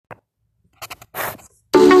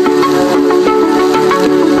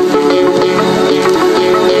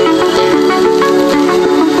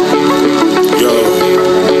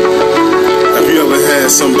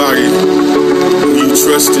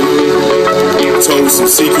some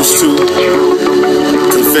secrets to,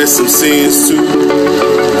 confess some sins to,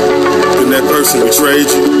 then that person betrayed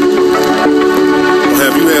you? Or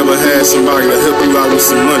have you ever had somebody to help you out with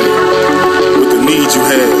some money, with the need you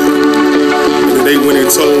had, and then they went and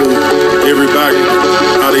told everybody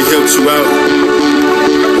how they helped you out,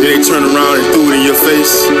 and then they turned around and threw it in your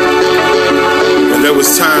face? And there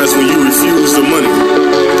was times when you refused the money,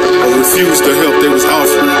 or refused the help they was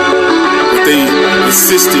offering, but they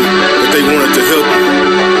insisted that they wanted to help you.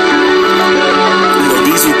 You know,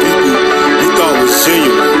 these were people you thought was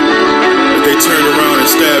genuine, but they turned around and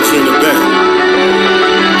stabbed you in the back.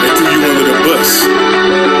 They threw you under the bus,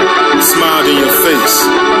 smiled in your face,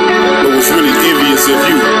 but was really envious of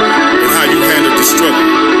you and how you handled the struggle.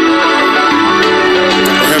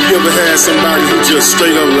 Or have you ever had somebody who just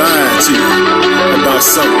straight up lied to you about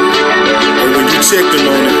something, and when you checked them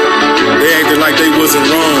on it, they acted like they wasn't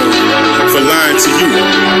wrong for lying to you?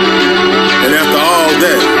 And after all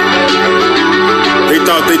that, they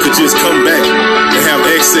thought they could just come back and have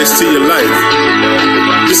access to your life.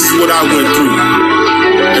 This is what I went through,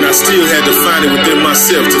 and I still had to find it within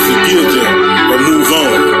myself to forgive them or move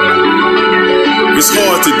on. It's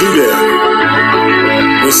hard to do that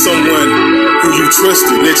when someone who you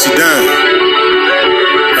trusted let you down.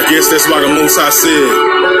 I guess that's why the Most High said,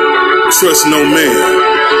 trust no man.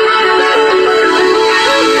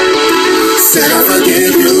 Said I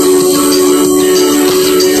forgive you,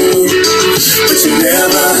 but you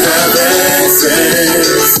never have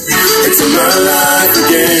access into my life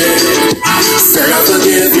again. Said I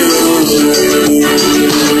forgive you,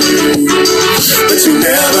 but you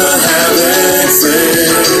never have access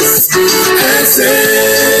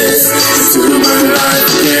into my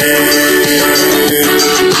life again.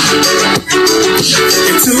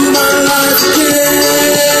 Into my life again.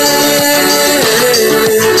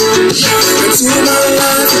 Into my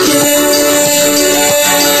life again.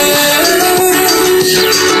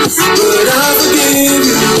 But I forgive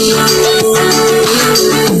you.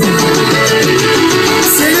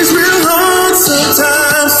 Say it's real hard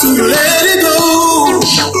sometimes to let it go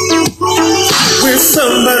when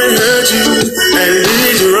somebody hurt you and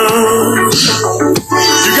did you wrong.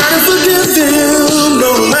 You gotta forgive them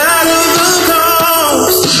no matter the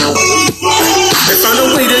cost, and find a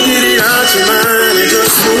way to get it out your mind and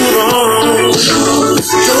just move on.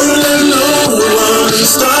 Don't let no one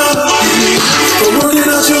stop you from working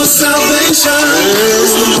out your salvation.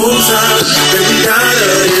 It's the most high that we gotta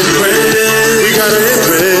impress. We gotta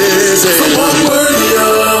impress. Someone worthy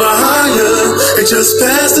of a higher and just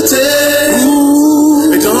pass the test.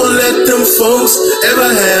 And don't let them folks ever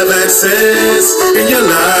have access in your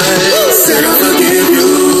life. Said I forgive you,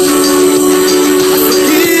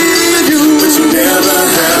 but you never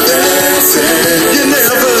have access. You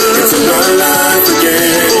never into my life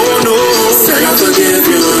again. Oh no. Said I forgive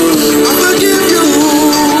you,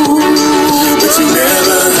 but you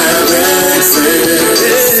never have access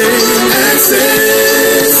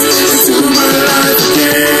into my life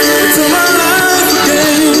again. Into my life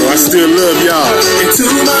again. Oh, I still love y'all. Into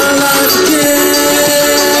my life again.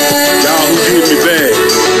 Y'all who did me bad.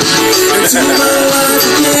 Into my life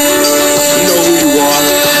again. You know who you are.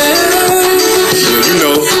 You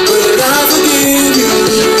know. But I forgive you.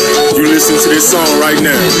 You listen to this song right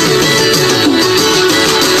now.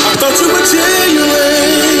 I thought you were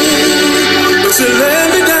genuine, but you let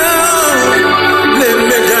me down. Let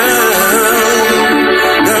me down.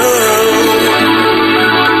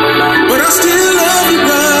 But I still love you,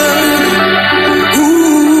 God.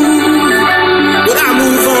 Ooh, but I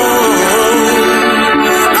move on.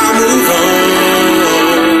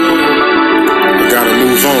 I gotta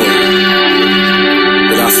move on.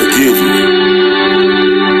 But I forgive you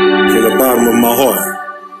from the bottom of my heart.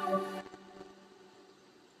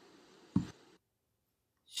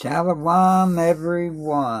 Shalom,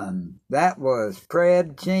 everyone. That was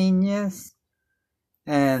Fred Genius,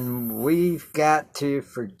 and we've got to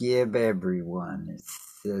forgive everyone. It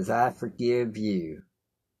says, I forgive you.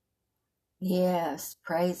 Yes,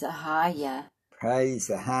 praise Ahaya. Praise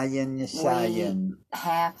Ahaya Yeshayan. We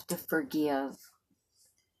have to forgive.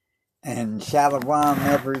 And shalom,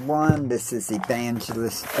 everyone. This is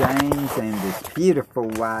Evangelist James and his beautiful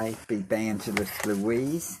wife, Evangelist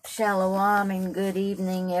Louise. Shalom and good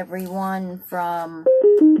evening, everyone, from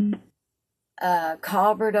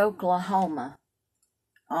Colbert, Oklahoma,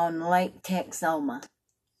 on Lake Texoma.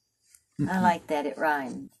 I like that, it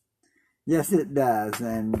rhymes. Yes, it does.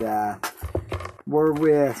 And we're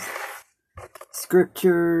with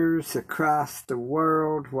Scriptures Across the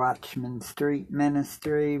World, Watchman Street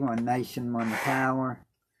Ministry, One Nation, One Power.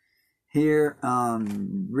 here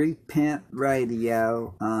on Repent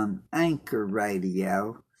Radio, on Anchor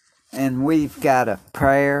Radio. And we've got a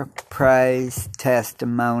prayer, praise,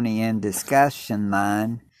 testimony, and discussion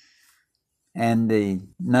line. And the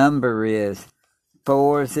number is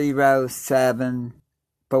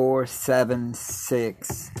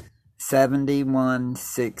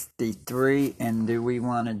 407-476-7163. And do we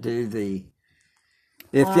want to do the...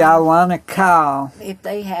 If y'all want to call... If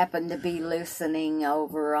they happen to be listening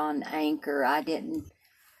over on Anchor, I didn't...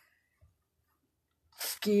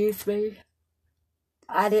 Excuse me?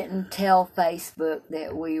 I didn't tell Facebook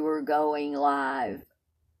that we were going live,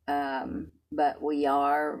 but we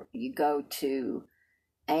are. You go to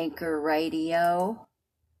Anchor Radio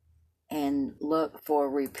and look for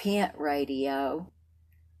Repent Radio,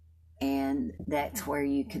 and that's where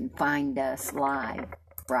you can find us live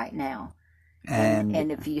right now.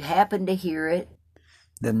 And if you happen to hear it,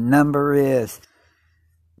 the number is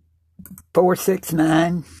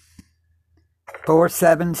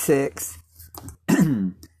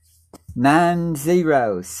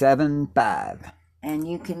 469-476-9075. And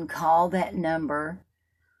you can call that number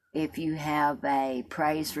if you have a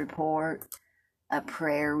praise report, a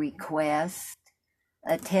prayer request,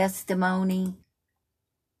 a testimony,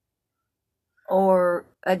 or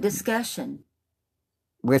a discussion.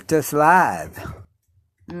 With us live.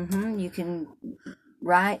 You can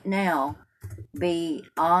right now be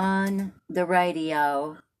on the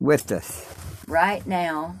radio. With us. Right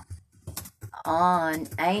now on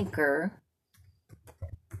Anchor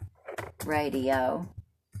Radio.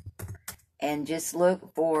 And just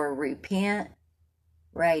look for Repent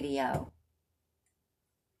Radio.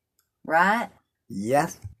 Right?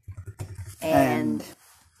 Yes. And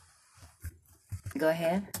go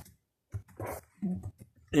ahead.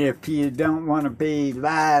 If you don't want to be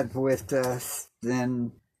live with us,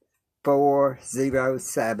 then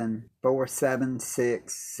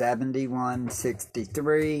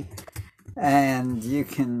 407-476-7163, and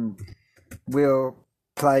we'll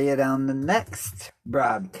play it on the next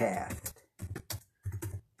broadcast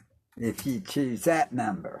if you choose that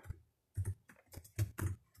number.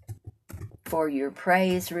 For your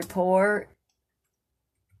praise report,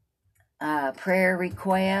 prayer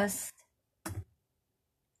request.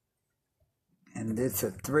 And it's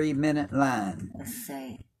a 3-minute line. Let's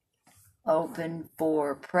see. Open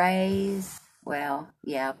for praise. Well,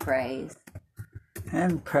 yeah, praise.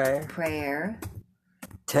 And prayer. Prayer.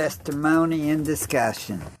 Testimony and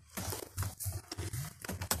discussion.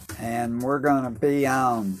 And we're going to be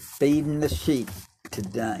on Feeding the Sheep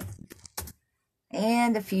today.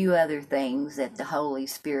 And a few other things that the Holy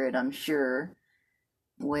Spirit, I'm sure,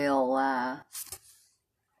 will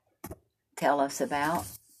tell us about.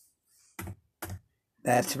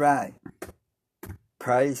 That's right.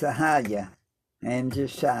 Praise Ahaya and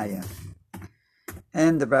Josiah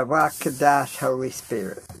and the Ruach Kadosh Holy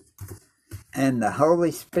Spirit. And the Holy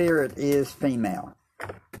Spirit is female.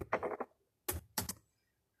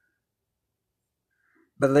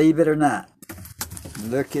 Believe it or not,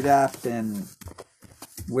 look it up in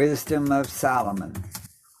Wisdom of Solomon.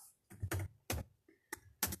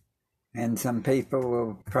 And some people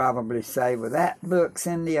will probably say, well, that book's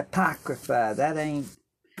in the Apocrypha. That ain't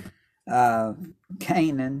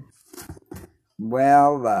Canaan.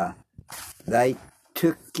 Well, they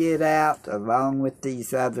took it out along with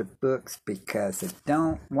these other books because they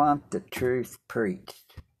don't want the truth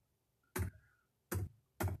preached.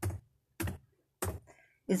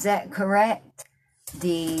 Is that correct?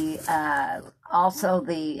 Also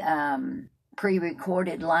the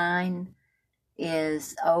pre-recorded line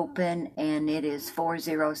is open, and it is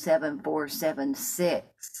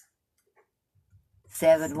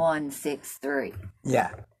 407-476-7163. Yeah.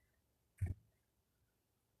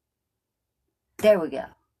 There we go.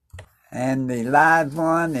 And the live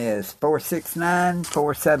one is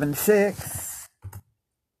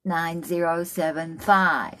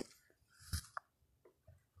 469-476-9075.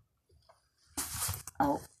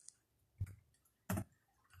 Oh.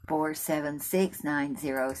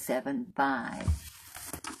 476-9075.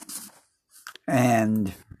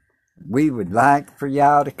 And we would like for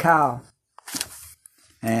y'all to call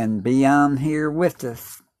and be on here with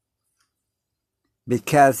us,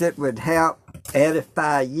 because it would help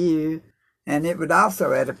edify you, and it would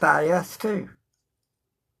also edify us too,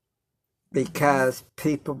 because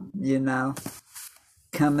people,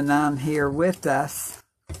 coming on here with us,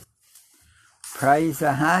 praise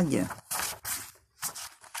Ahaya.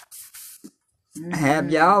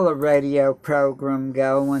 Have y'all a radio program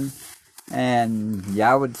going, and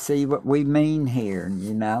y'all would see what we mean here,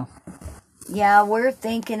 Yeah, we're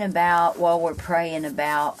thinking about, we're praying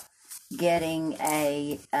about getting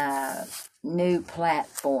a new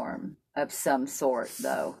platform of some sort,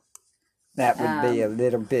 though. That would be a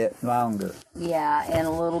little bit longer. Yeah, and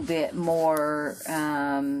a little bit more,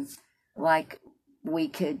 like we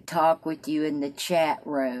could talk with you in the chat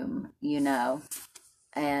room,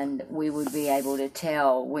 and we would be able to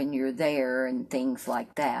tell when you're there and things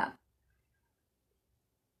like that.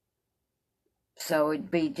 So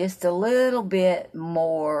it'd be just a little bit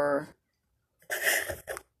more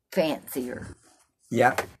fancier.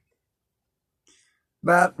 Yep.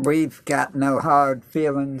 But we've got no hard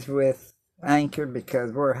feelings with Anchor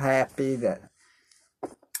because we're happy that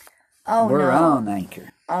we're on Anchor.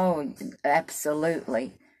 Oh,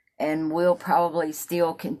 absolutely. And we'll probably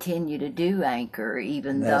still continue to do Anchor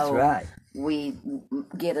even though we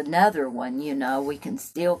get another one, we can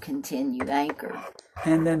still continue Anchor.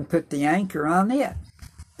 And then put the Anchor on it.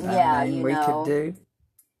 Yeah, we could do.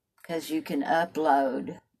 Because you can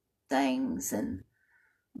upload things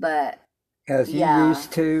but because you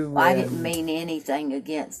used to. I didn't mean anything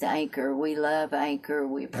against Anchor. We love Anchor.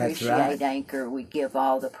 We appreciate Anchor. We give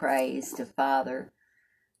all the praise to Father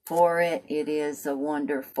for it. It is a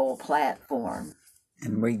wonderful platform.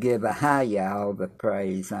 And we give Ahaya all the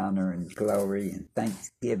praise, honor, and glory, and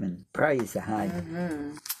thanksgiving. Praise Ahaya.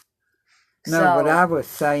 Mm-hmm. No, what I was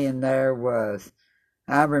saying there was,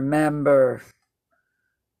 I remember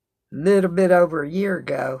a little bit over a year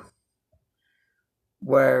ago,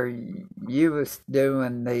 where you was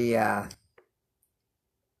doing the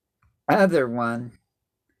other one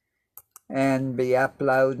and be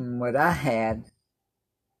uploading what I had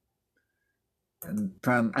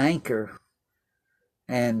from Anchor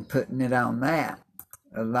and putting it on that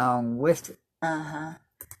along with it. Uh-huh.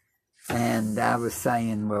 And I was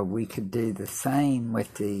saying, well, we could do the same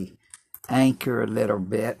with the Anchor a little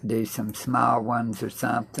bit, do some small ones or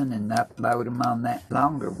something, and upload them on that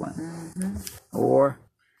longer one. Mm-hmm. Or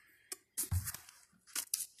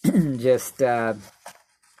just do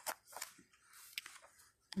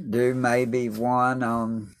maybe one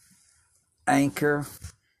on Anchor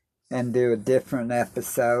and do a different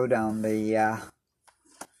episode on the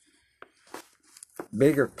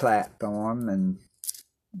bigger platform, and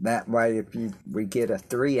that way if we get a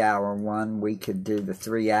 3-hour one, we could do the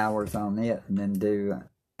 3 hours on it and then do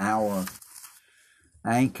our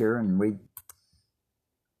Anchor, and we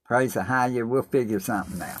praise Ahaya, we'll figure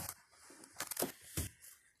something out.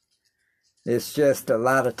 It's just a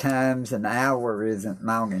lot of times an hour isn't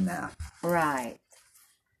long enough. Right.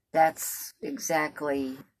 That's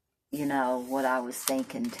exactly, what I was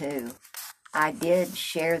thinking too. I did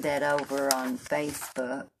share that over on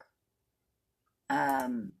Facebook.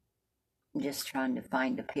 Just trying to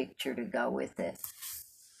find a picture to go with it.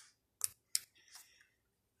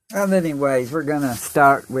 Well, anyways, we're going to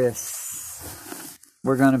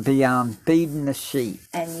be on Feeding the Sheep.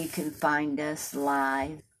 And you can find us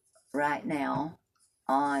live right now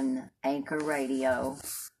on Anchor Radio,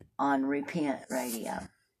 on Repent Radio.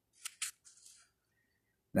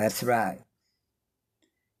 That's right.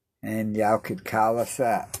 And y'all could call us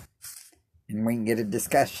up and we can get a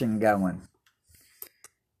discussion going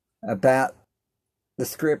about the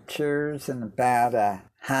scriptures and about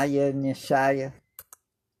Ahaya and Yeshaya.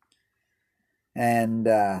 And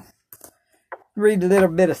read a little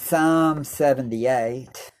bit of Psalm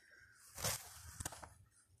 78.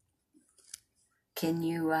 Can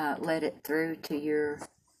you let it through to your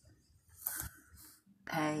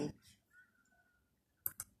page?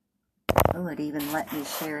 Oh, it even let me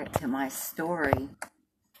share it to my story.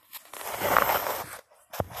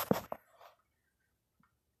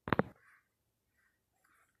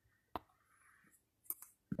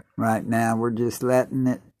 Right now, we're just letting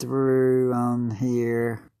it through on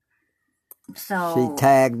here. So she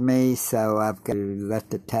tagged me, so I've got to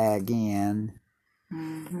let the tag in.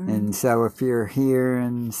 Mm-hmm. And so if you're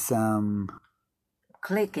hearing some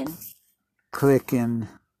clicking,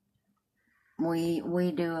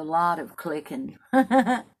 we do a lot of clicking,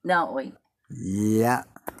 don't we? Yeah.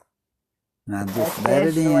 Now just let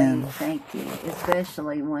it in. Thank you.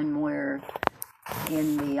 Especially when we're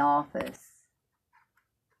in the office,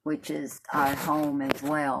 which is our home as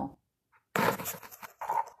well.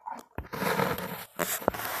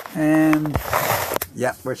 And,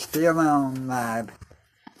 yep, we're still on live.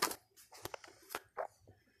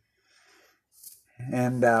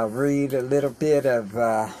 And I'll read a little bit of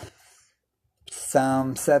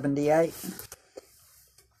Psalm 78.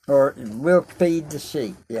 Or we'll feed the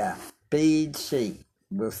sheep, yeah. Feed sheep.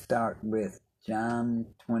 We'll start with John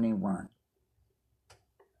 21.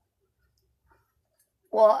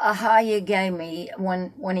 Well, Ahaya gave me,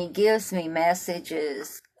 when he gives me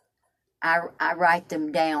messages I write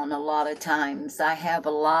them down a lot of times. I have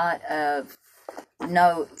a lot of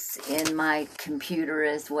notes in my computer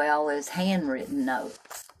as well as handwritten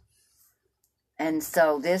notes. And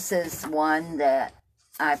so this is one that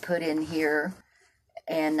I put in here,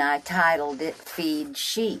 and I titled it Feed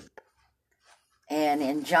Sheep. And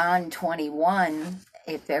in John 21,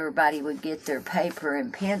 if everybody would get their paper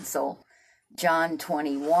and pencil, John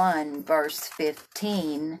 21, verse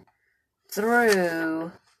 15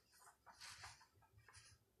 through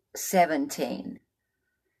 17.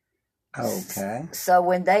 Okay. So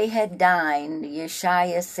when they had dined,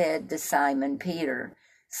 Yeshua said to Simon Peter,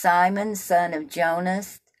 Simon, son of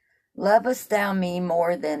Jonas, lovest thou me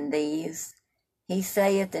more than these? He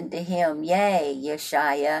saith unto him, Yea,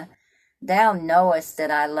 Yeshua, thou knowest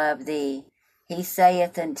that I love thee. He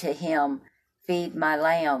saith unto him, Feed my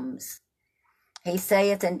lambs. He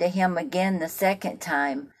saith unto him again the second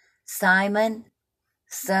time, Simon,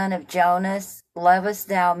 son of Jonas, lovest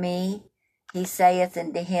thou me? He saith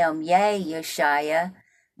unto him, Yea, Yeshua,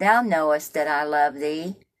 thou knowest that I love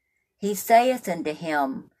thee. He saith unto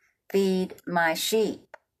him, Feed my sheep.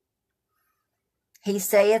 He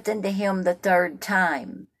saith unto him the third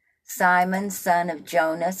time, Simon, son of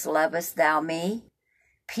Jonas, lovest thou me?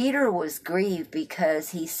 Peter was grieved because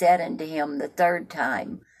he said unto him the third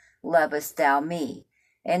time, Lovest thou me?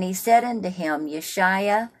 And he said unto him,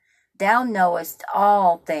 Yeshua, thou knowest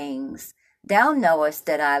all things. Thou knowest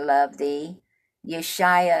that I love thee.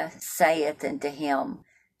 Yeshua saith unto him,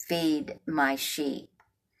 Feed my sheep.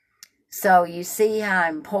 So you see how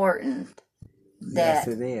important that Yes,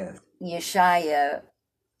 it is. Yeshua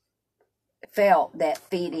felt that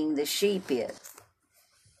feeding the sheep is.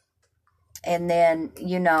 And then,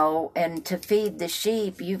 and to feed the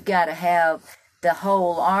sheep, you've got to have the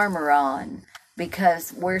whole armor on,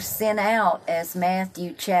 because we're sent out, as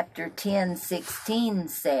Matthew chapter 10:16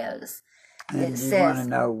 says. And you want to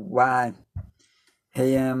know why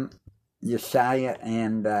Yeshua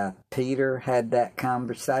and Peter had that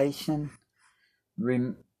conversation?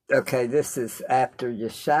 Okay, this is after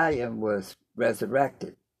Yeshua was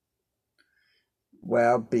resurrected.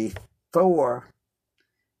 Well, before,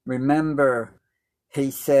 remember,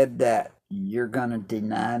 he said that you're going to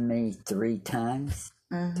deny me 3 times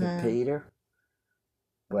to Peter.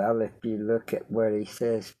 Well, if you look at what he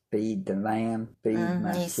says, feed the lamb, feed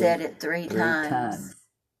my sheep. He said it 3 times.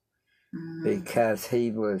 Because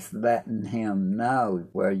he was letting him know,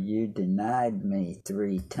 well, you denied me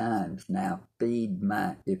 3 times. Now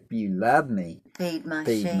if you love me, feed my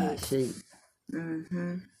sheep.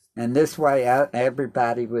 And this way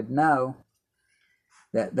everybody would know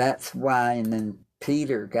that's why. And then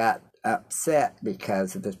Peter got upset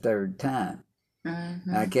because of the 3rd time.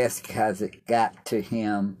 I guess because it got to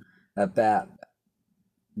him about,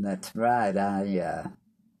 that's right, I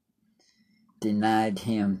denied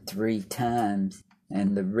him 3 times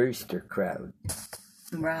and the rooster crowed.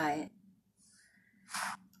 Right.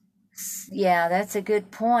 Yeah, that's a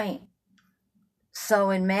good point. So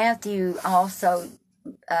in Matthew also,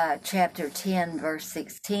 chapter 10, verse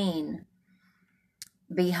 16,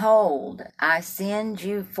 Behold, I send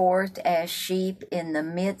you forth as sheep in the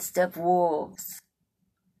midst of wolves.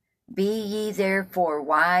 Be ye therefore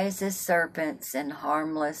wise as serpents and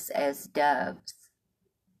harmless as doves.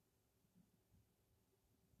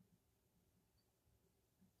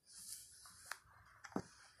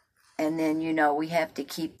 And then, we have to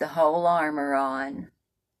keep the whole armor on.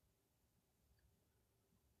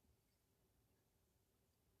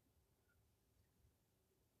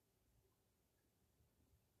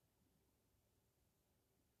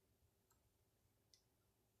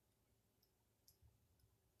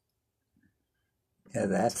 Yeah,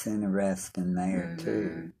 that's interesting there,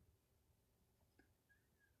 too.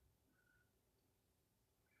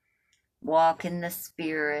 Walk in the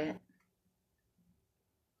Spirit.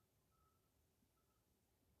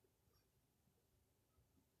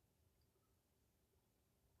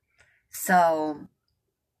 So,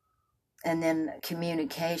 and then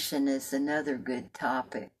communication is another good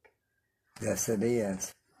topic. Yes, it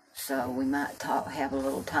is. So we might have a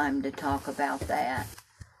little time to talk about that.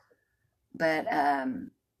 But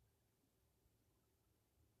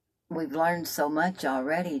we've learned so much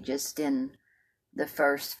already just in the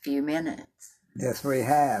first few minutes. Yes, we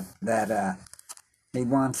have. That he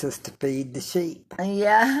wants us to feed the sheep.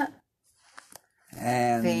 Yeah.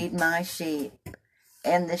 And feed my sheep.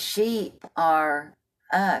 And the sheep are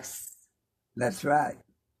us. That's right.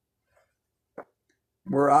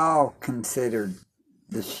 We're all considered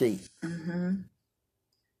the sheep.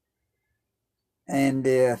 And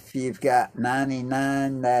if you've got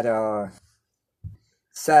 99 that are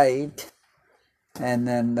saved, And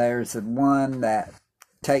then there's the one that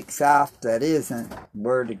takes off that isn't.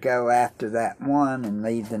 We're to go after that one and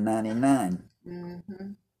leave the 99.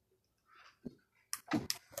 Mm-hmm.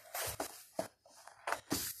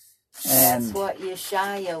 And that's what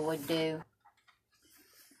Yeshaya would do.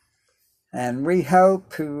 And we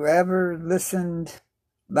hope whoever listened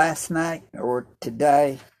last night or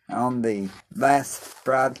today on the last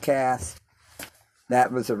broadcast,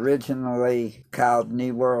 that was originally called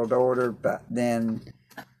New World Order, but then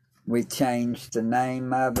we changed the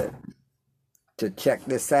name of it to check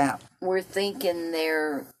this out. We're thinking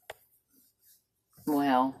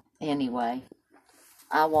well, anyway,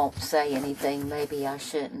 I won't say anything. Maybe I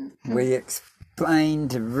shouldn't. We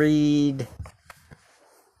explained to read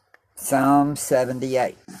Psalm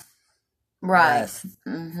 78. Right.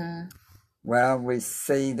 Mm-hmm. Well, we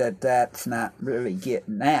see that that's not really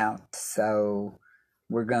getting out, so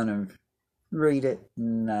we're going to read it.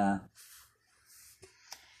 And,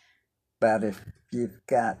 but if you've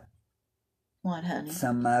got what, honey?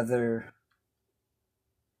 some other...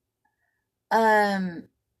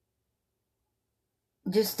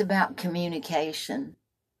 just about communication.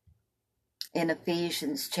 In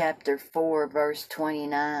Ephesians chapter 4, verse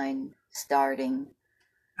 29, starting.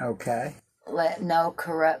 Okay. Let no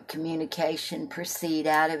corrupt communication proceed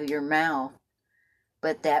out of your mouth,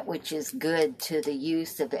 but that which is good to the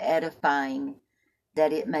use of edifying,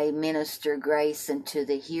 that it may minister grace unto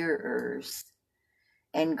the hearers.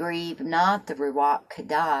 And grieve not the Ruach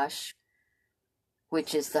Kadosh,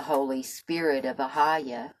 which is the Holy Spirit of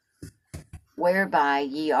Ahaya, whereby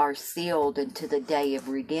ye are sealed unto the day of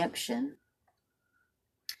redemption.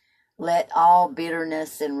 Let all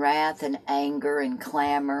bitterness and wrath and anger and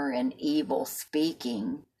clamor and evil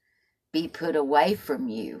speaking be put away from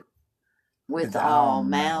you with all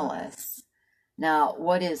malice. Now,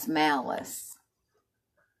 what is malice?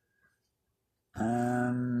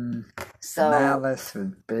 Malice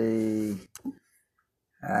would be,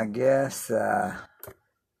 I guess,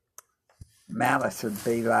 malice would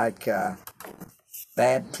be like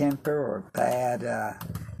bad temper or bad...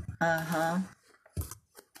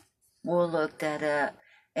 We'll look that up.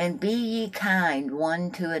 And be ye kind one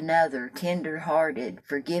to another, tender-hearted,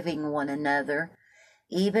 forgiving one another,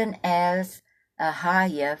 even as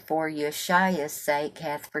Ahaya for Yeshua's sake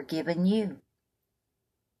hath forgiven you.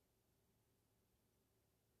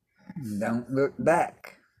 Don't look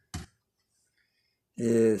back.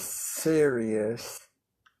 Is serious,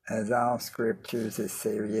 as all scriptures is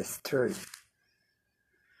serious truth.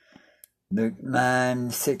 Luke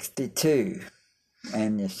 9:62.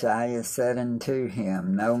 And Yeshua said unto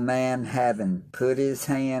him, no man having put his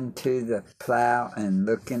hand to the plow and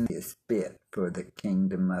looking is fit for the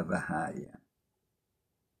kingdom of Ahaya.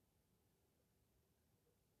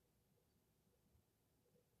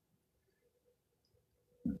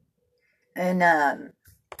 And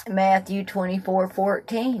Matthew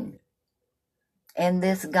 24:14. And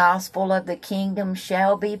this gospel of the kingdom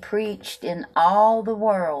shall be preached in all the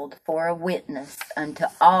world for a witness unto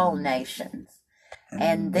all nations.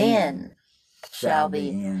 And then shall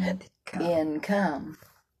the end come.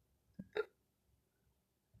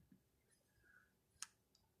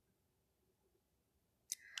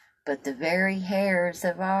 But the very hairs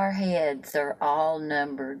of our heads are all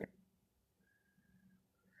numbered.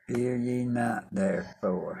 Fear ye not,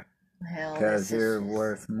 therefore, because you're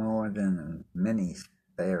worth more than many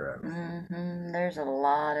sparrows. There's a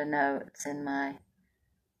lot of notes in my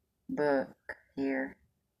book here,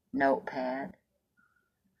 notepad.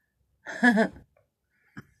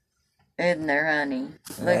 Isn't there, honey?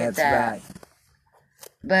 Look at that. That's right.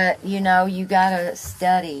 But, you gotta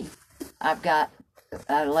study. I've got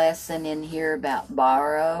a lesson in here about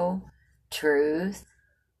borrow, truth,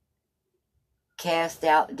 cast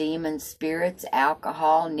out demon spirits,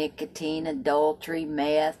 alcohol, nicotine, adultery,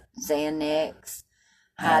 meth, Xanax,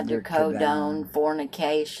 hydrocodone,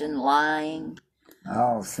 fornication, lying.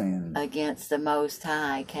 All sin. Against the Most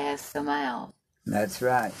High, cast them out. That's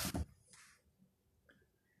right.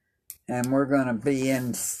 And we're going to be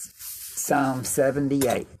in Psalm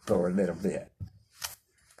 78 for a little bit.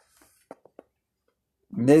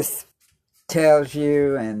 This tells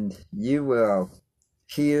you, and you will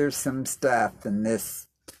hear some stuff in this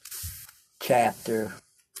chapter.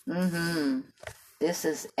 This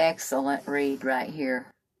is excellent read right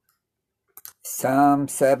here. Psalm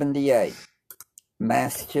 78,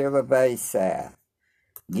 Master of Asaph.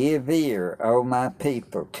 Give ear, O my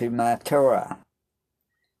people, to my Torah.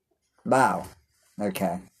 Bow.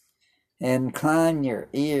 Okay. Incline your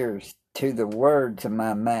ears to the words of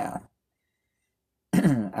my mouth.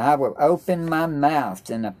 I will open my mouth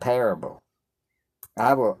in a parable.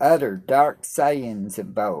 I will utter dark sayings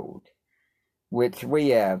of old, which we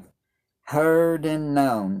have heard and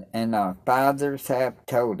known, and our fathers have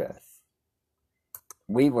told us.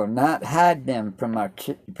 We will not hide them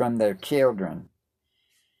from their children,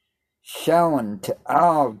 showing to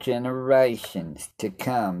all generations to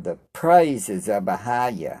come the praises of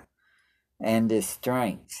Ahiah and his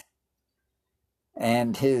strength,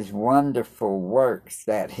 and his wonderful works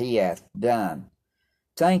that he hath done.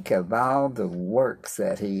 Think of all the works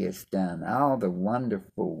that he has done, all the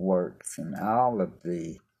wonderful works, and all of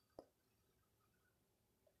the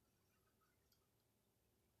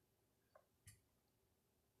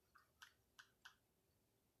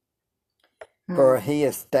For he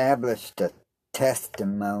established a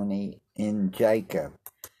testimony in Jacob,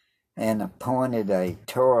 and appointed a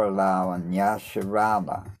Torah law in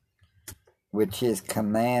Yasharallah, which he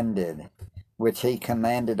commanded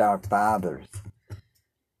our fathers,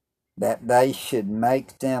 that they should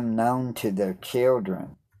make them known to their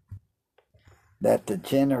children, that the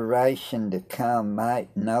generation to come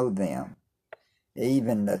might know them,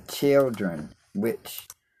 even the children which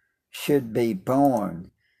should be born,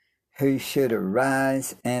 who should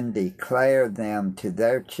arise and declare them to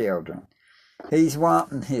their children. He's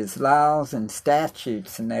wanting his laws and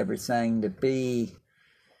statutes and everything to be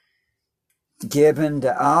given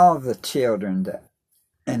to all the children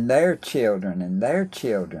and their children and their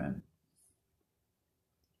children.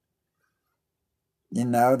 You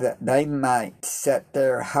know, that they might set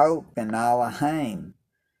their hope in Elohim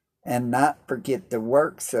and not forget the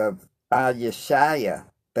works of Yeshua,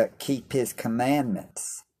 but keep his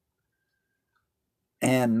commandments,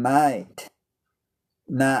 and might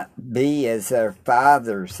not be as their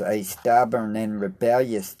fathers, a stubborn and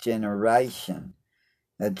rebellious generation,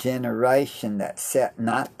 a generation that set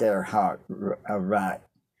not their heart aright,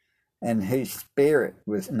 and whose spirit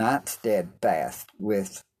was not steadfast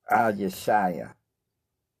with Yeshua.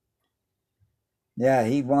 Yeah,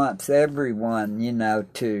 he wants everyone,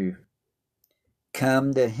 to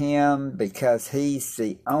come to him because he's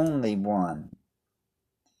the only one.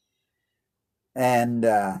 And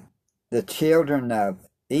the children of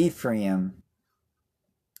Ephraim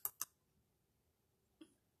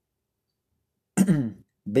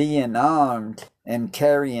being armed and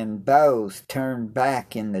carrying bows turned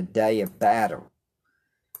back in the day of battle.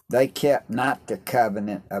 They kept not the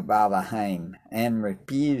covenant of Elohim and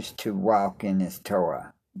refused to walk in his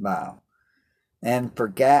Torah law, and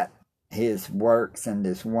forgot his works and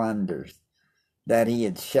his wonders that he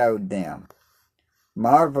had showed them.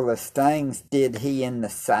 Marvelous things did he in the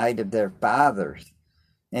sight of their fathers,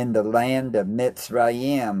 in the land of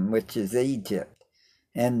Mitzrayim, which is Egypt,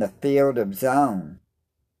 in the field of Zon.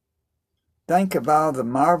 Think of all the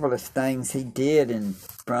marvelous things he did in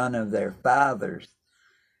front of their fathers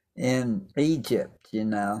in Egypt,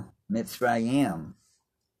 Mitzrayim.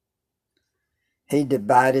 He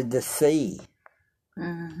divided the sea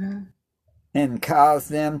and caused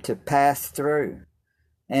them to pass through.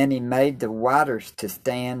 And he made the waters to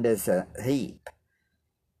stand as a heap.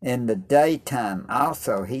 In the daytime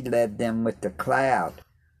also he led them with the cloud,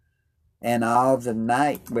 and all the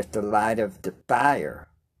night with the light of the fire.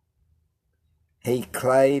 He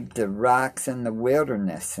clave the rocks in the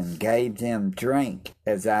wilderness, and gave them drink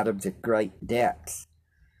as out of the great depths.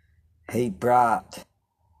 He brought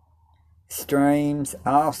streams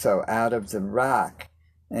also out of the rock,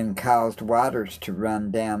 and caused waters to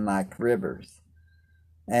run down like rivers.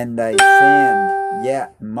 And they sinned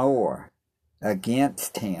yet more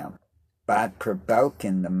against him by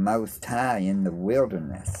provoking the Most High in the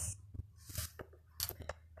wilderness.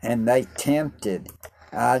 And they tempted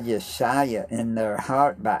Yeshua in their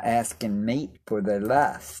heart by asking meat for their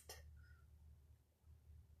lust.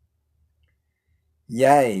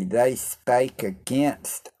 Yea, they spake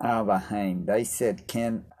against Elohim. They said,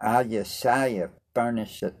 can Yeshua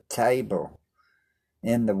furnish a table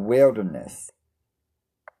in the wilderness?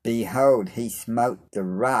 Behold, he smote the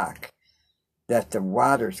rock, that the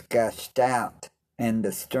waters gushed out, and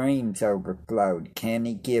the streams overflowed. Can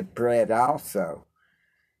he give bread also?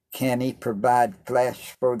 Can he provide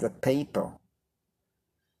flesh for the people?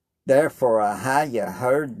 Therefore Ahiah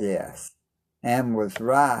heard this, and was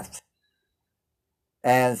wroth,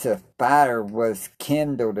 as a fire was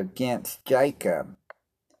kindled against Jacob,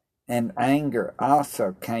 and anger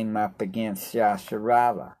also came up against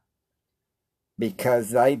Yasharallah, because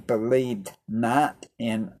they believed not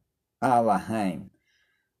in Elohim,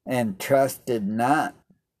 and trusted not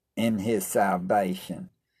in his salvation.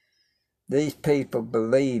 These people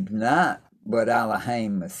believed not what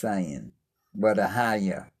Elohim was saying, what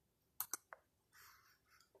Ahiah.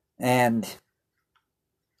 And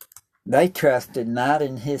They trusted not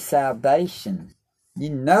in his salvation. You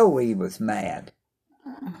know he was mad.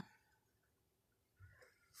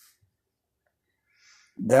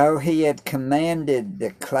 Though he had commanded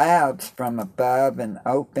the clouds from above and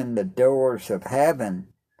opened the doors of heaven,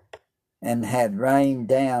 and had rained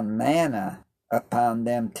down manna upon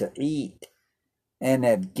them to eat, and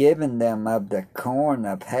had given them of the corn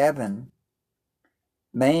of heaven,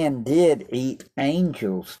 man did eat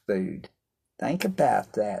angels' food. Think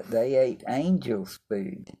about that. They ate angels'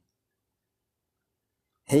 food.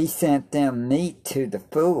 He sent them meat to the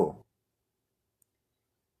full.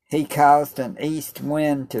 He caused an east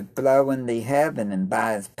wind to blow in the heaven, and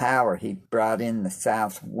by his power he brought in the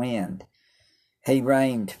south wind. He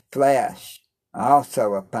rained flesh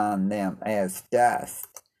also upon them as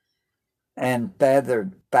dust, and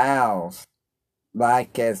feathered fowls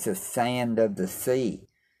like as the sand of the sea.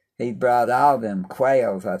 He brought all them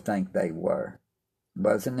quails, I think they were.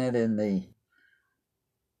 Wasn't it in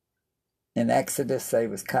Exodus they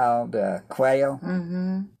was called quail?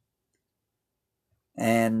 Mm-hmm.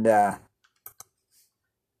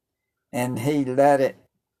 And he let it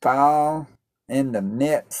fall in the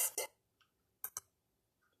midst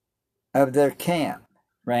of their camp,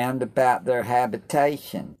 round about their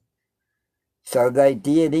habitation. So they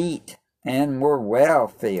did eat, and were well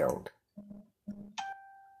filled.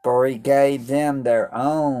 For he gave them their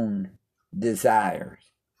own desires.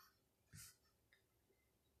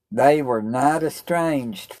 They were not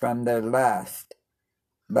estranged from their lust,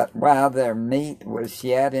 but while their meat was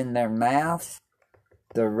yet in their mouths,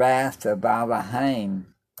 the wrath of Elohim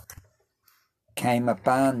came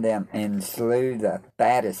upon them, and slew the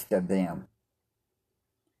fattest of them,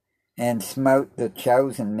 and smote the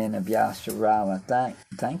chosen men of Yasharallah.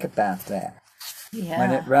 Think about that. Yeah.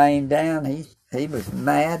 When it rained down, he was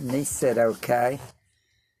mad, and he said, okay,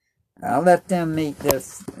 I'll let them eat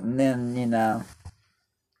this. And then,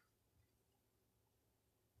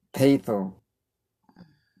 people,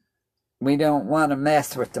 we don't want to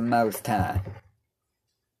mess with the Most High.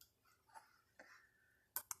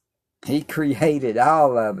 He created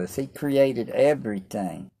all of us. He created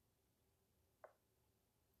everything.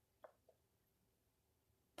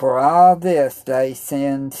 For all this they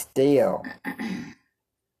sinned still,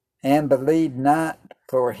 and believed not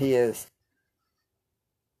for his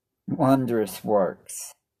wondrous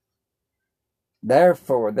works.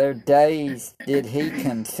 Therefore their days did he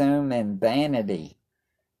consume in vanity,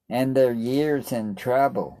 and their years in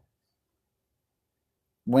trouble.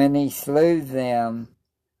 When he slew them,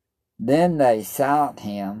 then they sought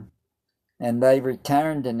him, and they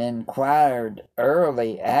returned and inquired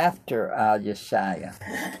early after Yeshua.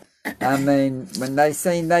 I mean, when they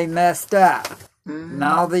seen they messed up, and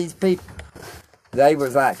all these people, they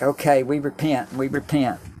was like, okay, we repent.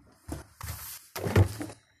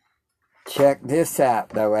 Check this out,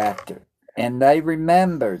 though, after. And they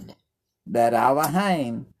remembered that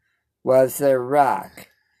Elohim was their rock,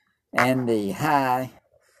 and the high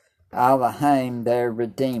Elohim their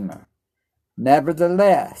Redeemer.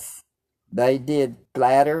 Nevertheless, they did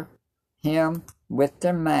flatter him with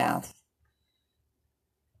their mouth,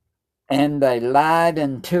 and they lied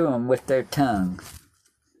unto him with their tongues.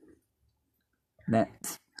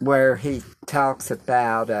 That's where he talks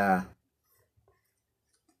about the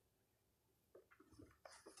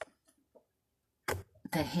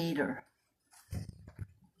hater.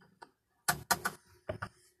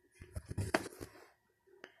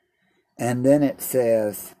 And then it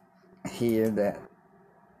says here that,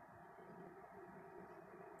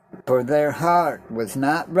 for their heart was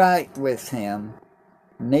not right with him,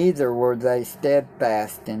 neither were they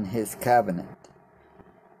steadfast in his covenant.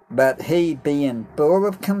 But he, being full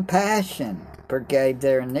of compassion, forgave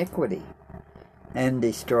their iniquity, and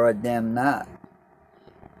destroyed them not.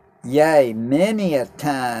 Yea, many a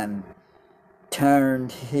time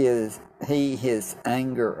turned his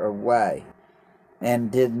anger away,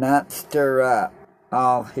 and did not stir up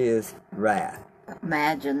all his wrath.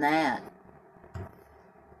 Imagine that.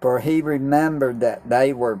 For he remembered that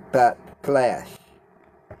they were but flesh,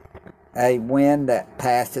 a wind that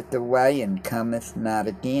passeth away and cometh not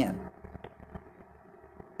again.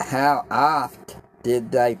 How oft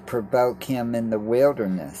did they provoke him in the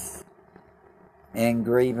wilderness, and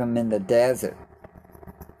grieve him in the desert?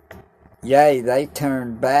 Yea, they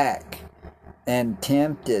turned back, and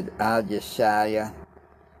tempted Yeshua,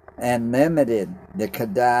 and limited the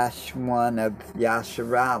Kadash one of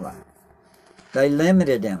Yasharallah. They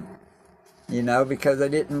limited him, because they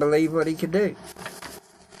didn't believe what he could do.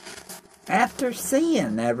 After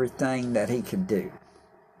seeing everything that he could do,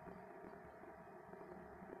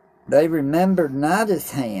 they remembered not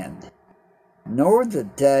his hand, nor the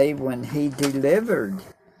day when he delivered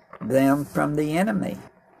them from the enemy.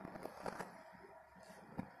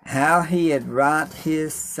 How he had wrought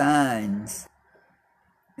his signs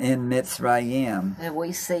in Mitzrayim, And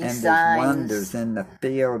we see and his signs. wonders in the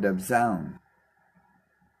field of Zon,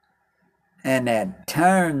 and had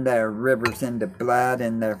turned their rivers into blood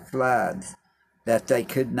and their floods, that they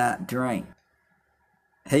could not drink.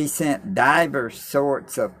 He sent divers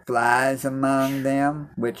sorts of flies among them,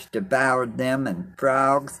 which devoured them, and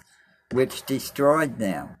frogs, which destroyed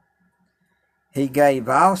them. He gave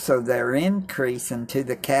also their increase unto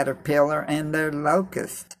the caterpillar and their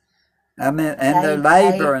locust. Their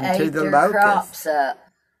labor unto the their locust. Crops up.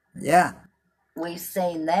 Yeah. We've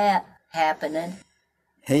seen that happening.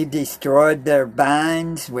 He destroyed their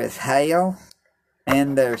vines with hail,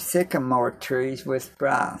 and their sycamore trees with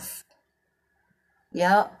frost.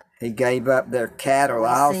 Yep. He gave up their cattle We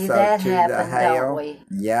also see that to the happen, hail. don't we?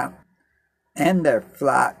 Yeah. And their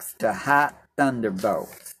flocks to hot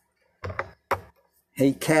thunderbolts.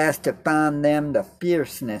 He cast upon them the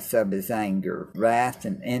fierceness of his anger, wrath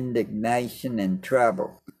and indignation and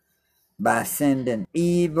trouble, by sending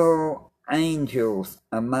evil angels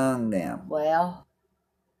among them. Well,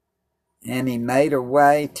 And he made a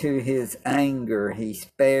way to his anger. He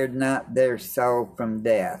spared not their soul from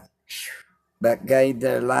death, but gave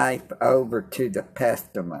their life over to the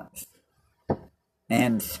pestilence,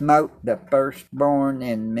 and smote the firstborn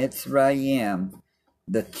in Mitzrayim,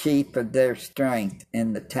 the chief of their strength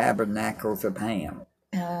in the tabernacles of Ham.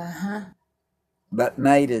 But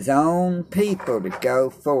made his own people to go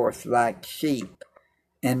forth like sheep,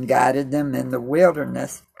 and guided them in the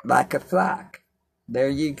wilderness like a flock. There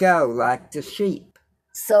you go, like the sheep.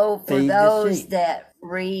 so for Feed the those sheep. that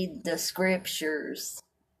read the scriptures,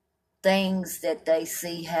 things that they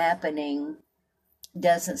see happening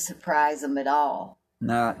doesn't surprise them at all.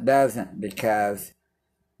 No, it doesn't, because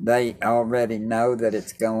they already know that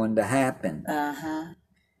it's going to happen.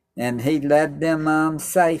 And he led them on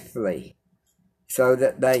safely, so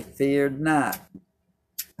that they feared not.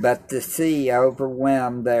 But the sea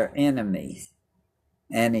overwhelmed their enemies,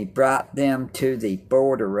 and he brought them to the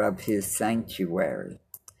border of his sanctuary,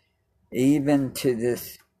 even to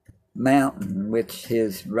this mountain which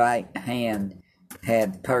his right hand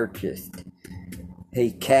had purchased.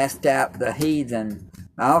 He cast out the heathen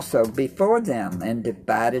also before them, and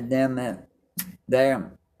divided them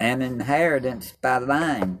their an inheritance by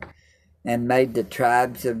line, and made the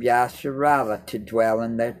tribes of Yasharallah to dwell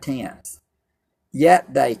in their tents.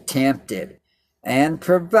 Yet they tempted and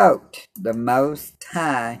provoked the Most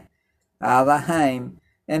High Elohim,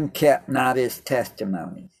 and kept not his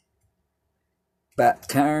testimonies, but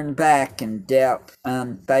turned back and dealt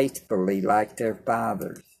unfaithfully like their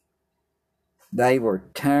fathers. They were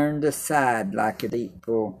turned aside like a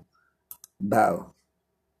deceitful bow,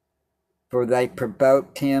 for they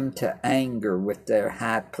provoked him to anger with their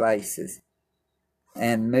high places,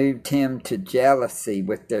 and moved him to jealousy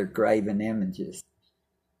with their graven images.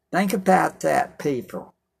 Think about that,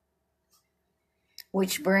 people.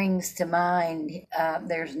 Which brings to mind,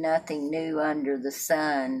 there's nothing new under the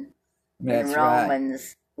sun. That's in right.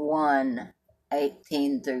 Romans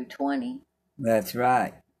 1:18 through 20. That's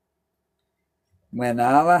right. When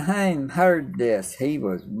Elohim heard this, he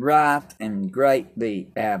was wroth and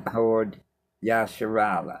greatly abhorred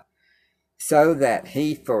Yasharallah, so that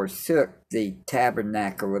he forsook the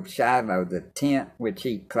tabernacle of Shiloh, the tent which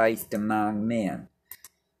he placed among men,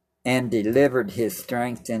 and delivered his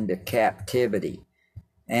strength into captivity,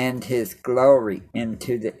 and his glory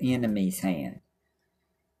into the enemy's hand.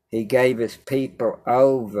 He gave his people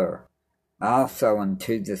over also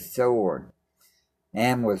unto the sword,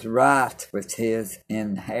 and was wroth with his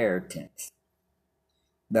inheritance.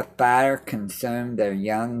 The fire consumed their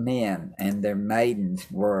young men, and their maidens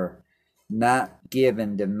were not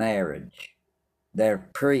given to marriage. Their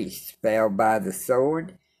priests fell by the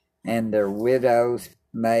sword, and their widows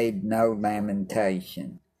made no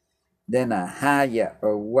lamentation. Then Ahiah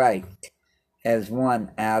awaked as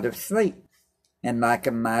one out of sleep, and like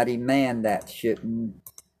a mighty man that shouldn't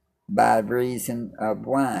by reason of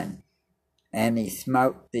wine. And he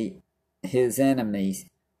smote his enemies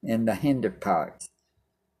in the hinder parts.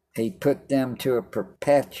 He put them to a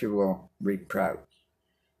perpetual reproach.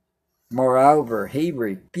 Moreover, he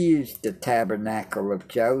refused the tabernacle of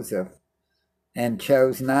Joseph, and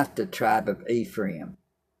chose not the tribe of Ephraim,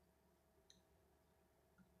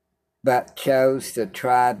 but chose the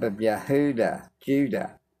tribe of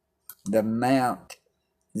Judah, the Mount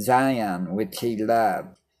Zion which he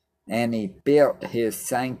loved, and he built his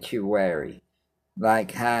sanctuary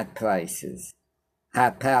like high palaces,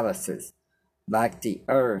 like the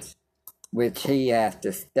earth which he hath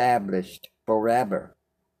established forever.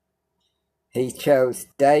 He chose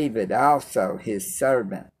David also his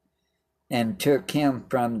servant, and took him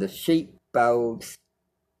from the sheepfolds,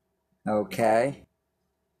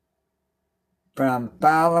 from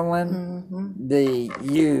following the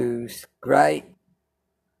ewes great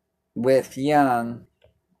with young,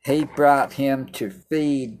 he brought him to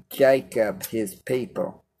feed Jacob his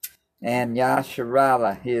people, and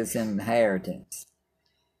Yasharallah his inheritance.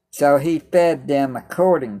 So he fed them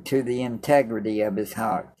according to the integrity of his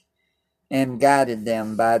heart, and guided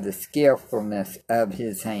them by the skillfulness of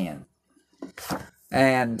his hand.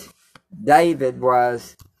 And David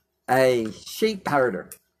was a sheep herder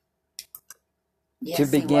to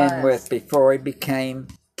begin with before he became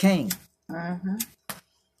king.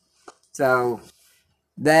 So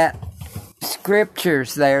that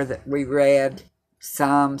scriptures there that we read,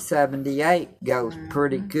 Psalm 78, goes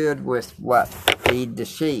pretty good with what feed the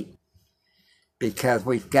sheep, because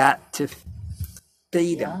we've got to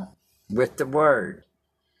feed them with the word.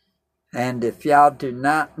 And if y'all do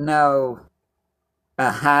not know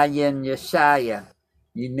Ahaya and Yeshaya,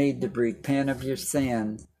 you need to repent of your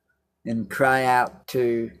sins and cry out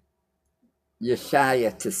to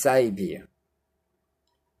Yeshaya to save you.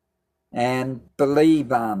 And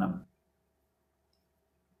believe on him.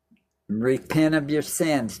 Repent of your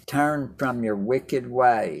sins. Turn from your wicked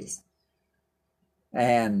ways.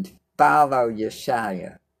 And follow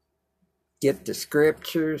Yeshaya. Get the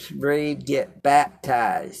scriptures, read, get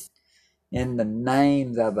baptized in the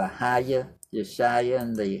names of Ahaya, Yeshaya,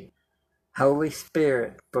 and the Holy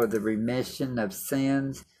Spirit for the remission of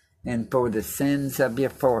sins and for the sins of your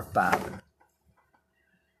forefathers.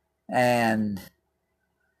 And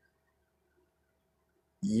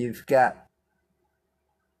you've got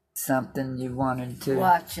something you wanted to...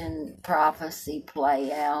 Watching prophecy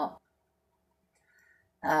play out.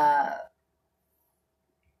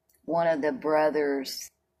 One of the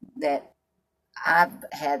brothers that I've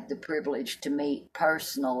had the privilege to meet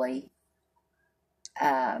personally,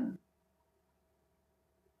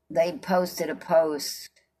 they posted a post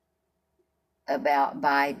about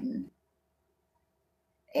Biden,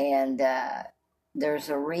 and there's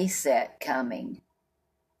a reset coming.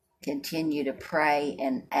 Continue to pray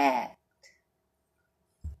and act.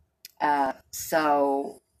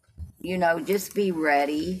 So, just be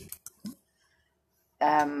ready.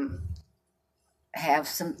 Have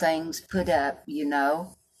some things put up, to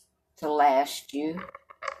last you.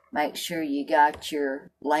 Make sure you got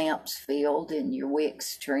your lamps filled and your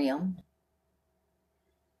wicks trimmed.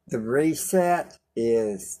 The reset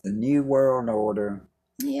is the new world order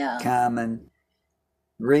coming.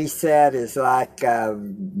 Reset is like a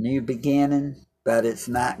new beginning, but it's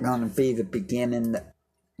not going to be the beginning that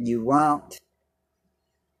you want.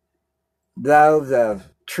 Though the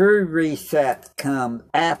true reset comes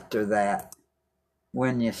after that,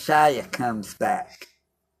 when Yeshaya comes back.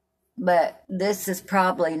 But this is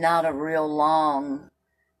probably not a real long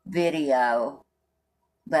video,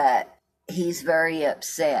 but he's very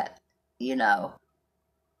upset,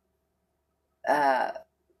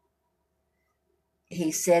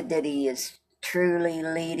 He said that he is truly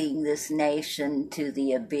leading this nation to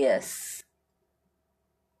the abyss,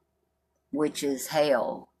 which is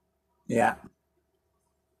hell. Yeah.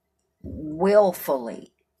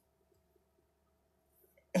 Willfully.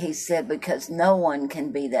 He said, because no one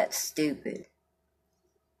can be that stupid.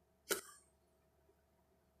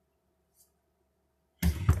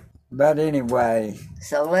 But anyway.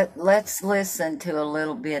 So let's listen to a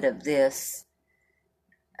little bit of this.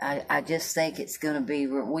 I just think it's going to be,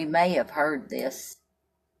 we may have heard this.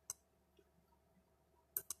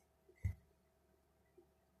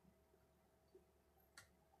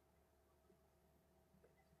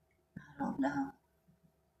 I don't know.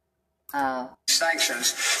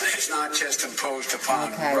 Sanctions is not just imposed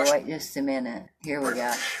upon Okay, Russia. wait just a minute. Here we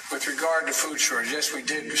go. With regard to food shortages, yes, we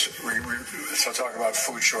did. So talk about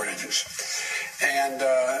food shortages, and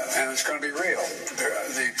it's going to be real.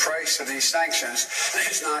 The price of these sanctions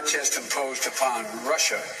is not just imposed upon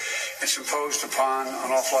Russia; it's imposed upon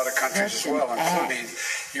an awful lot of countries as well, including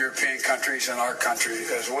European countries and our country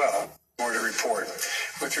as well. More to report.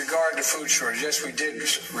 With regard to food shortages, yes, we did.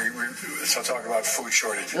 So talk about food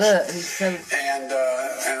shortages. Look, he's so... And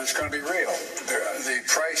it's going to be real. The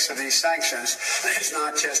price of these sanctions is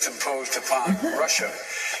not just imposed upon Russia.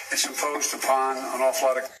 It's imposed upon an awful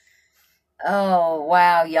lot of... Oh,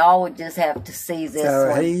 wow. Y'all would just have to see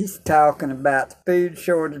this one. He's talking about food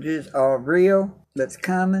shortages are real, that's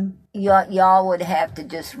coming. Y'all would have to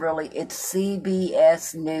just really... It's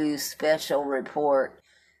CBS News special report.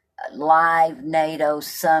 Live NATO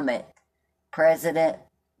summit. President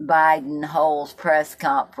Biden holds press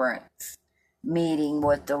conference meeting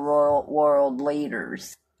with the world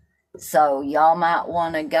leaders. So y'all might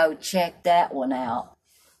want to go check that one out.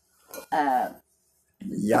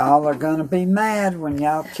 Y'all are going to be mad when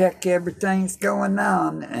y'all check everything's going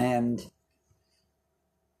on. And,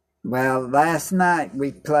 well, last night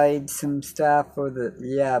we played some stuff about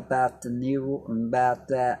that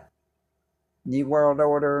New World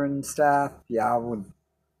Order and stuff. Y'all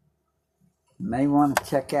may want to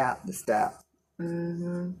check out the stuff.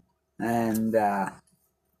 Mm-hmm. And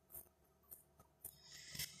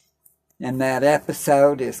that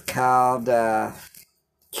episode is called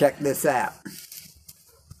Check This Out.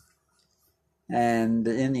 And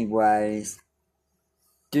anyways,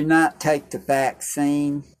 do not take the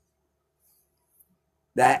vaccine.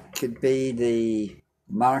 That could be the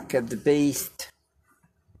mark of the beast.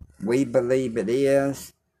 We believe it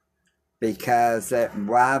is, because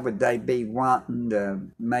why would they be wanting to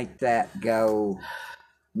make that go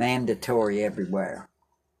mandatory everywhere?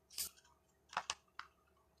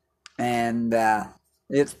 And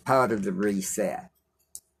it's part of the reset.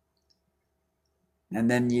 And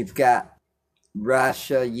then you've got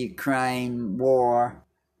Russia-Ukraine war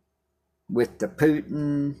with the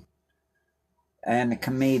Putin and the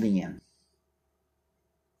comedian.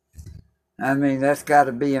 I mean, that's got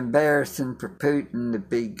to be embarrassing for Putin to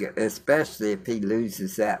be, especially if he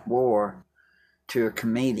loses that war to a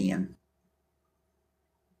comedian.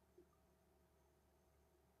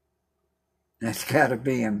 That's got to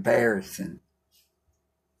be embarrassing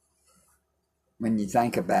when you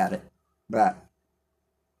think about it. But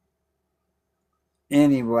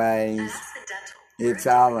anyways, it's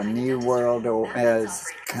all a new world is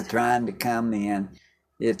trying to come in.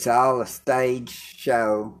 It's all a stage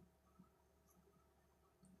show.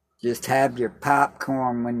 Just have your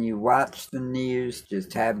popcorn when you watch the news.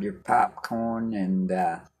 Just have your popcorn and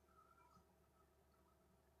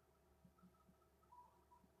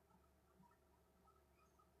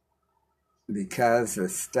because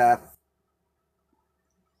of stuff,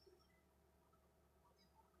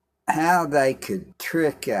 how they could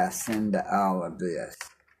trick us into all of this,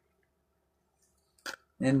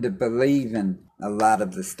 into believing a lot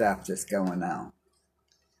of the stuff that's going on.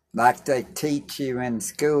 Like they teach you in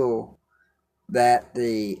school that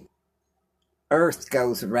the earth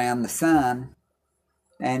goes around the sun,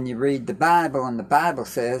 and you read the Bible, and the Bible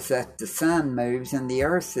says that the sun moves and the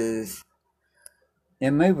earth is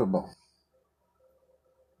immovable.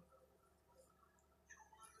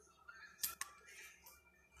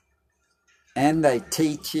 And they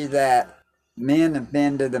teach you that men have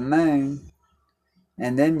been to the moon,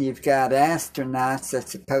 and then you've got astronauts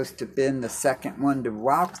that's supposed to have been the second one to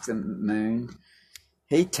walk the moon.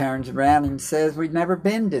 He turns around and says, we've never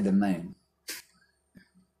been to the moon.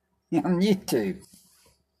 On YouTube.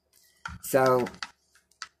 So,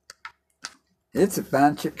 it's a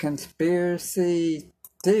bunch of conspiracy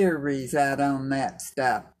theories out on that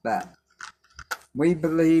stuff, but we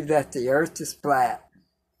believe that the earth is flat.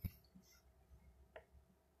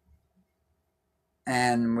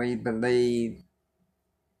 And we believe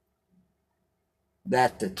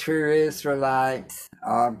that the true Israelites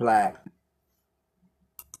are black.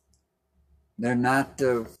 They're not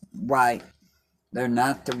the white. They're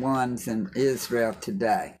not the ones in Israel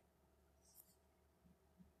today.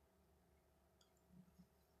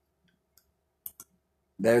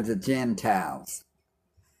 They're the Gentiles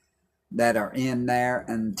that are in there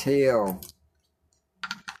until,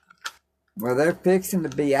 well, they're fixing to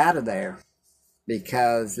be out of there.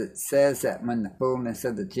 Because it says that when the fullness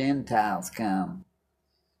of the Gentiles come,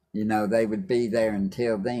 they would be there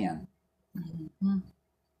until then. Mm-hmm.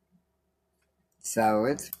 So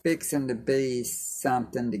it's fixing to be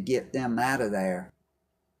something to get them out of there.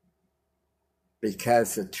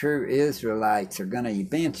 Because the true Israelites are going to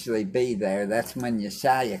eventually be there. That's when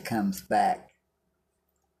Yeshua comes back.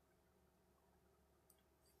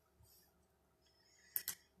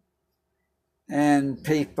 And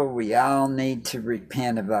people, we all need to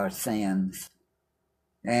repent of our sins.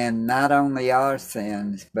 And not only our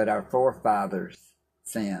sins, but our forefathers'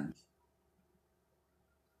 sins.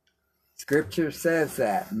 Scripture says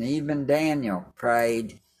that. And even Daniel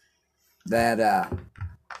prayed that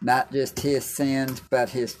not just his sins,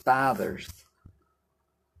 but his fathers.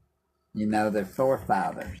 Their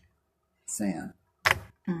forefathers' sin.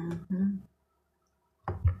 Mm-hmm.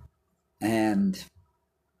 And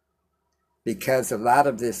because a lot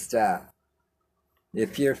of this stuff,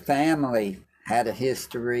 if your family had a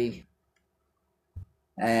history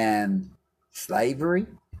and slavery,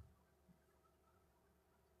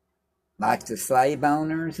 like the slave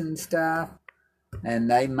owners and stuff, and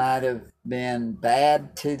they might have been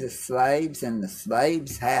bad to the slaves, and the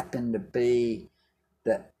slaves happened to be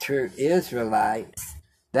the true Israelites.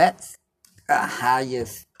 That's the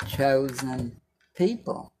highest chosen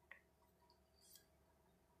people.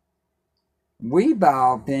 We've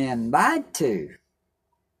all been lied to.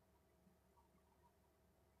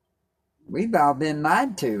 We've all been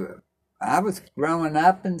lied to. I was growing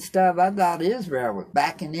up and stuff, I thought Israel was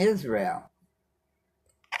back in Israel.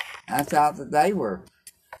 I thought that they were,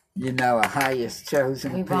 a highest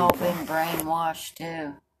chosen We've people. all been brainwashed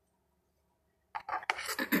too.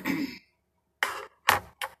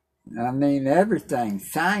 I mean, everything,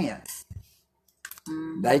 science.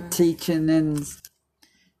 Mm-hmm. They teaching in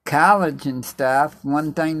college and stuff.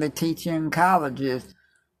 One thing they teach you in college is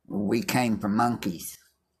we came from monkeys.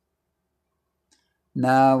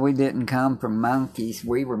 No, we didn't come from monkeys.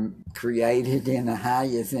 We were created in the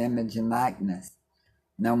highest image and likeness.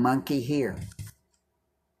 No monkey here.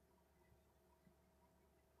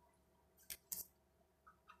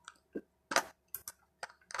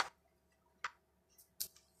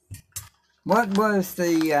 What was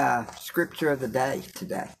the scripture of the day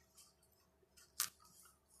today?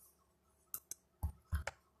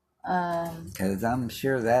 Because I'm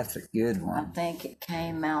sure that's a good I one. think it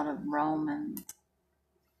came out of Romans.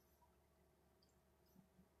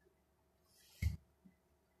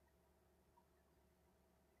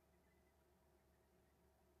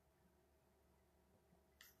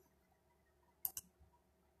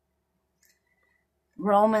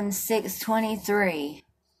 Romans 6:23,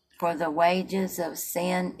 for the wages of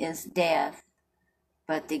sin is death,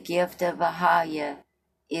 but the gift of Ahaya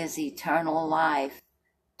is eternal life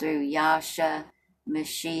through Yahshua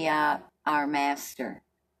Mashiach our Master.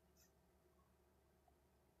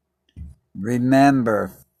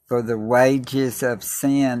 Remember, for the wages of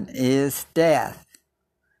sin is death.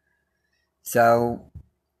 So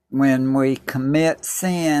when we commit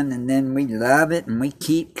sin and then we love it and we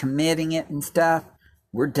keep committing it and stuff,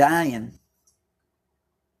 we're dying.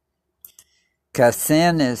 Because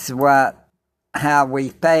sin is how we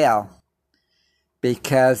fell.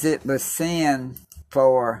 Because it was sin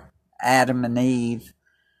for Adam and Eve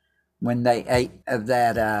when they ate of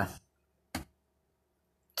that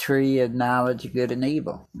tree of knowledge of good and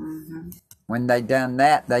evil. Mm-hmm. When they done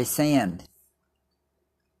that, they sinned.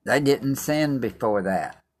 They didn't sin before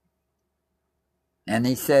that. And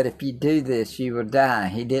he said, if you do this, you will die.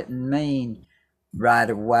 He didn't mean right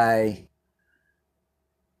away.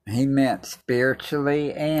 He meant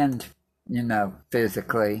spiritually and,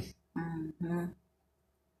 physically. Mm-hmm.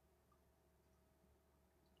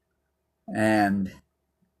 And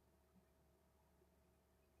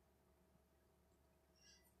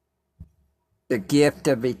the gift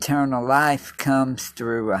of eternal life comes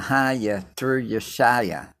through Ahaya, through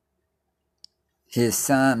Yeshua, his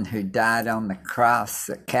son who died on the cross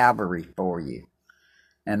at Calvary for you,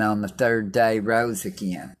 and on the third day rose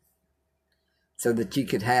again, so that you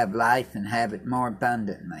could have life and have it more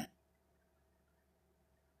abundantly.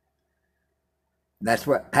 That's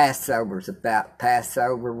what Passover's about.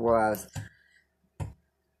 Passover was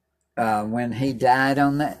when he died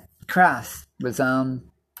on that cross, was on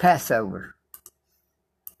Passover.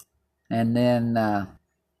 And then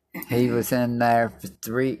he was in there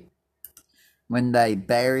for when they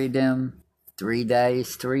buried him, 3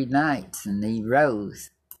 days, 3 nights, and he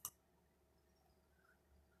rose.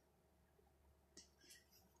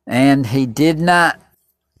 And he did not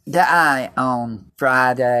die on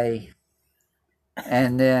Friday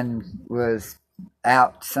and then was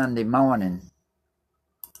out Sunday morning.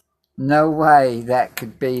 No way that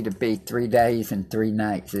could be to be 3 days and 3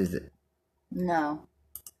 nights, is it? No.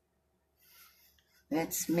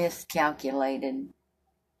 It's miscalculated,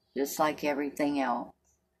 just like everything else.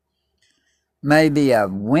 Maybe a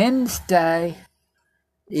Wednesday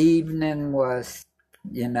evening was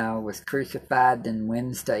crucified, and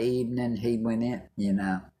Wednesday evening he went in,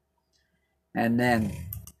 And then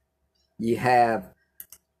you have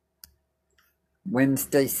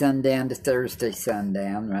Wednesday sundown to Thursday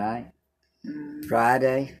sundown, right? Mm.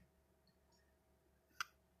 Friday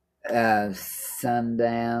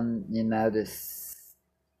sundown, this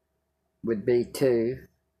would be 2.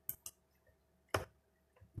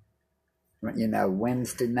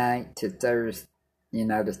 Wednesday night to Thursday,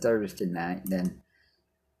 to Thursday night, then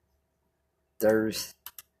Thursday,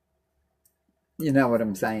 you know what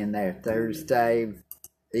I'm saying there. Thursday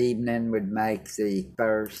evening would make the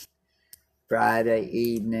 1st, Friday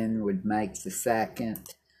evening would make the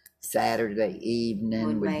 2nd, Saturday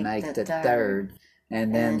evening would make the 3rd,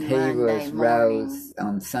 and then he was rose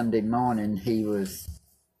on Sunday morning. He was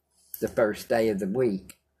the first day of the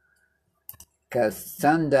week. because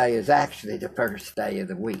Sunday is actually the first day of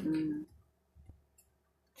the week.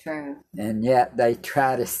 True. And yet they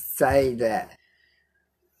try to say that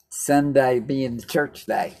Sunday being the church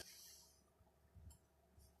day.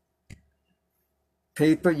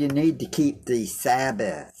 People, you need to keep the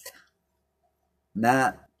Sabbath,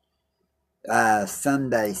 not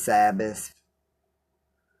Sunday Sabbath,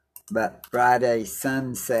 but Friday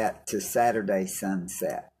sunset to Saturday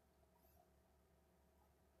sunset.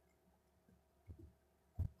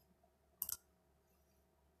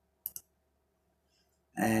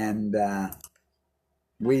 And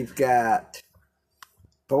we've got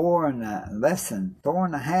less than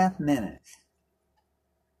 4.5 minutes.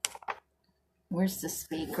 Where's the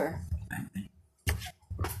speaker?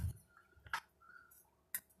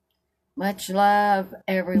 Much love,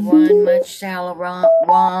 everyone. Much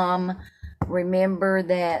shalom. Remember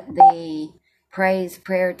that the praise,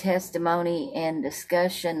 prayer, testimony, and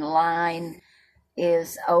discussion line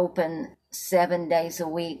is open 7 days a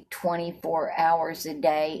week, 24 hours a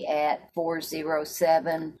day at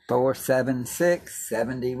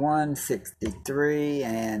 407-476-7163.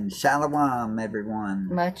 And shalom, everyone.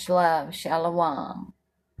 Much love. Shalom.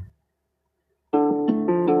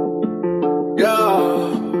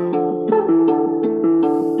 Yeah.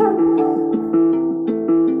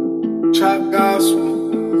 Trap gospel.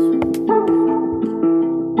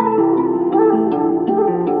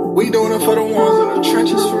 We doing it for the ones in the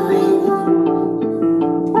trenches for real.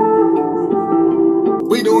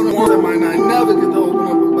 We doing the ones that might not never get to open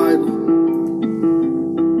up a Bible.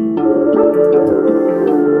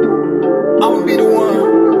 I'ma be the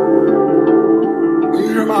one. When you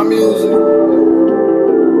hear my music,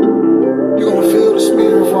 you're gonna feel the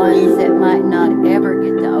spirit The for ones real. that might not ever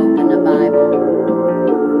get to open the Bible.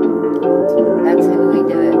 That's who we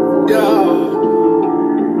do it for. Yeah.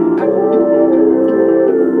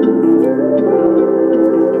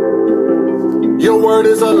 Your word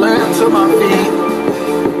is a lamp to my feet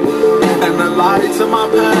and a light to my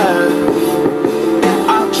path.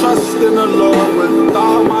 I trust in the Lord with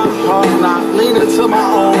all my heart, not leaning to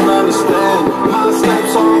my own understanding. My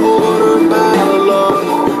steps are ordered by the Lord.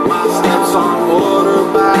 My steps are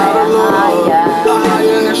ordered by the Lord. The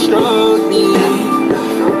higher instruct me.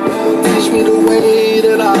 Teach me the way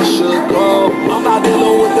that I should go. I'm not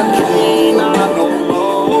dealing with the pain I don't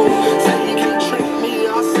know. Say you can't trick me,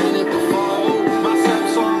 I've seen it before. My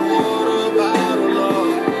steps are ordered by the Lord.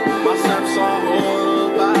 My steps are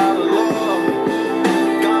ordered by the Lord.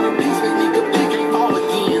 God of peace, make me good, you can't fall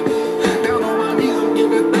again. Down on my knees, I'm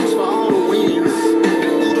giving thanks for all the wins.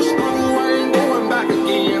 And through the struggle, I ain't going back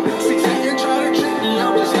again. See, Satan try to trick me,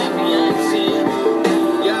 I'm just happy I ain't sin.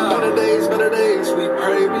 Yeah, better days, we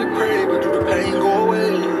pray, but do the pain go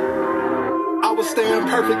away? I was staying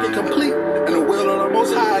perfect and complete, and the will of the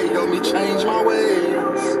Most High helped me change my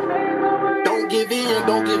ways. Don't give in,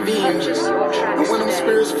 don't give in. And when them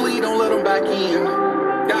spirits flee, don't let them back in.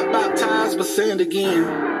 Got baptized, but sinned again.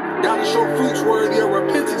 Gotta show fruits worthy of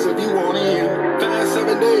repentance if you want in. Fast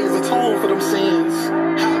 7 days, atone for them sins.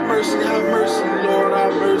 Have mercy, Lord,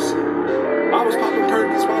 have mercy. I was popping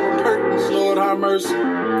Perkins, Lord, have mercy.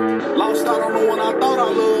 Lost out on the one I thought I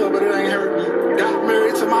loved, but it ain't hurt me. Got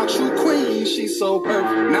married to my true queen, she's so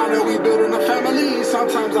perfect. Now that we building a family,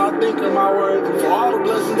 sometimes I think am I worthy for all the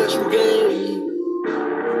blessings that you gave me.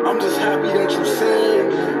 I'm just happy that you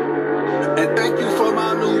saved me. And thank you for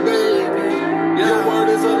my new baby. Your word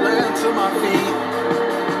is a lamp to my feet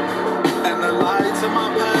and a light to my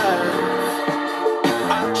path.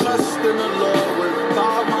 I trust in the Lord with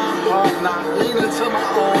all my heart, not leaning to my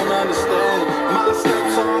own understanding. My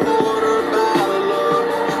steps are ordered by the Lord.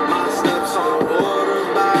 My steps are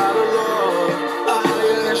ordered by the Lord. The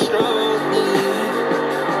higher instruct me.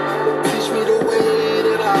 Teach me the way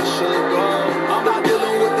that I should go. I'm not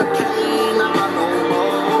dealing with the pain I know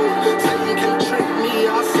more. Satan can't trick me,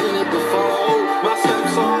 I've seen it before. My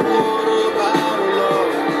steps are ordered by the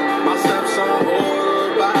Lord. My steps are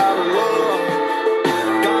ordered by the Lord.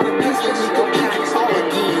 God of peace, let me go can't fall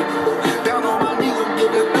again. Down on my knees, I'm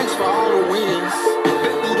giving thanks for all the wins.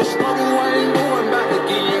 Been through the struggle, I ain't going back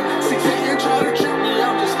again. See, Satan try to trick me,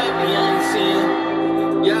 I'm just happy I ain't sin.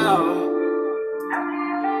 Yeah.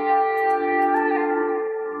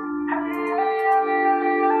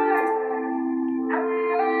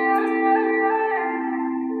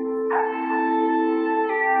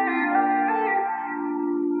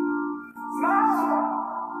 No!